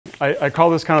I call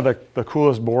this kind of the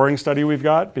coolest boring study we've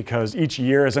got, because each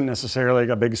year isn't necessarily like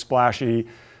a big splashy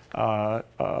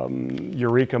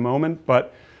eureka moment.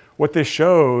 But what this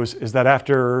shows is that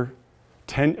after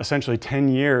essentially 10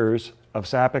 years of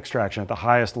sap extraction at the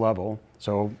highest level,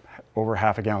 so over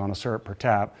half a gallon of syrup per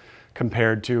tap,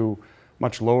 compared to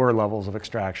much lower levels of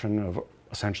extraction of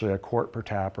essentially a quart per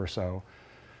tap or so,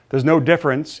 there's no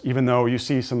difference, even though you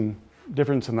see some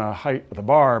difference in the height of the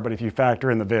bar. But if you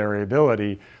factor in the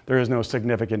variability, there is no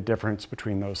significant difference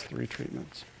between those three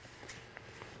treatments.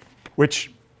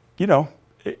 Which, you know,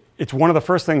 it's one of the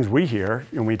first things we hear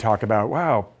when we talk about,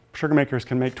 wow, sugar makers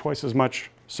can make twice as much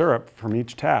syrup from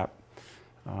each tap.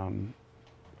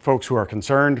 Folks who are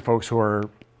concerned, folks who are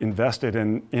invested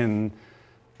in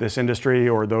this industry,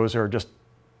 or those who are just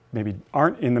maybe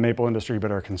aren't in the maple industry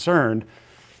but are concerned,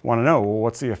 want to know, well,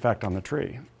 what's the effect on the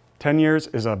tree? 10 years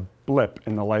is a blip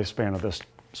in the lifespan of this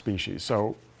species.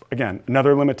 So again,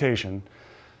 another limitation,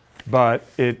 but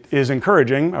it is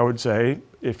encouraging, I would say,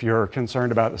 if you're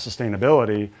concerned about the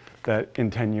sustainability, that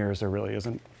in 10 years there really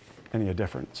isn't any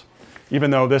difference. Even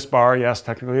though this bar, yes,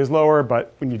 technically is lower,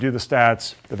 but when you do the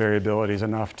stats, the variability is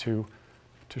enough to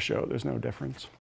show there's no difference.